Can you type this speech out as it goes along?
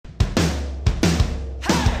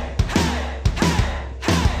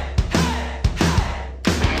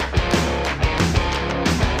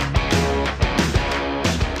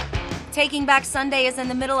Taking Back Sunday is in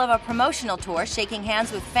the middle of a promotional tour, shaking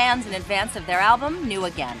hands with fans in advance of their album, New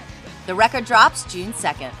Again. The record drops June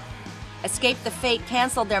 2nd. Escape the Fate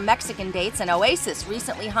canceled their Mexican dates, and Oasis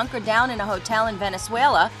recently hunkered down in a hotel in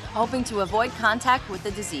Venezuela, hoping to avoid contact with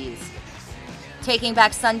the disease. Taking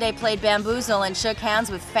Back Sunday played Bamboozle and shook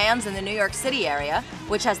hands with fans in the New York City area,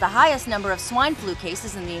 which has the highest number of swine flu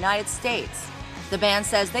cases in the United States. The band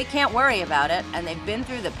says they can't worry about it, and they've been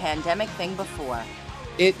through the pandemic thing before.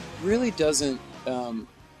 It really doesn't,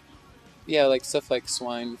 like stuff like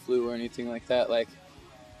swine flu or anything like that, like,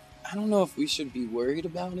 I don't know if we should be worried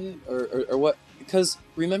about it or what, because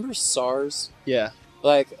remember SARS? Yeah.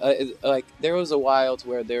 Like there was a while to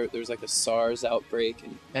where there was like a SARS outbreak.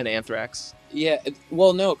 And anthrax. Yeah,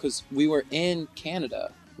 well, no, because we were in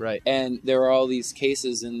Canada. Right. And there were all these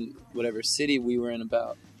cases in whatever city we were in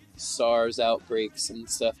about SARS outbreaks and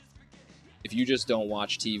stuff. If you just don't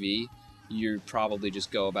watch TV, you probably just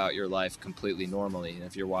go about your life completely normally. And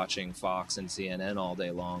if you're watching Fox and CNN all day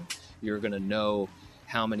long, you're going to know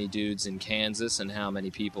how many dudes in Kansas and how many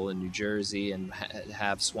people in New Jersey and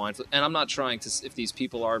have swine flu. And I'm not trying to, if these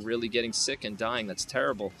people are really getting sick and dying, that's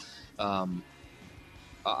terrible.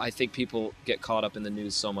 I think people get caught up in the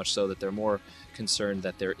news so much so that they're more concerned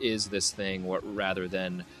that there is this thing rather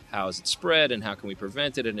than how is it spread and how can we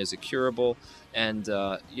prevent it and is it curable. And,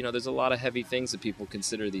 there's a lot of heavy things that people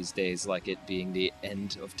consider these days, like it being the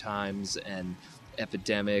end of times and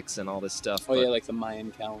epidemics and all this stuff. Oh, yeah, like the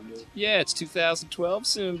Mayan calendar. Yeah, it's 2012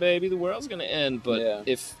 soon, baby. The world's going to end. But yeah.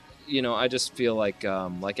 If, I just feel like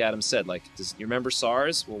Adam said, like, you remember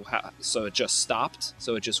SARS? Well, so it just stopped?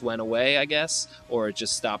 So it just went away, I guess? Or it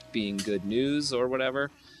just stopped being good news or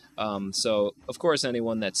whatever? So, of course,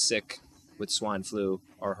 anyone that's sick with swine flu,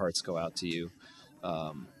 our hearts go out to you.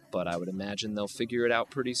 But I would imagine they'll figure it out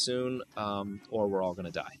pretty soon, or we're all going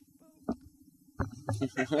to die.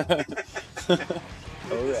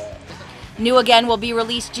 All right. New Again will be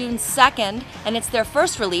released June 2nd, and it's their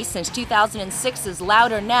first release since 2006's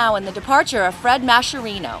Louder Now and the departure of Fred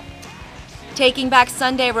Mascherino. Taking Back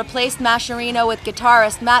Sunday replaced Mascherino with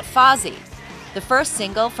guitarist Matt Fozzy. The first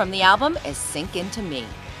single from the album is Sink Into Me.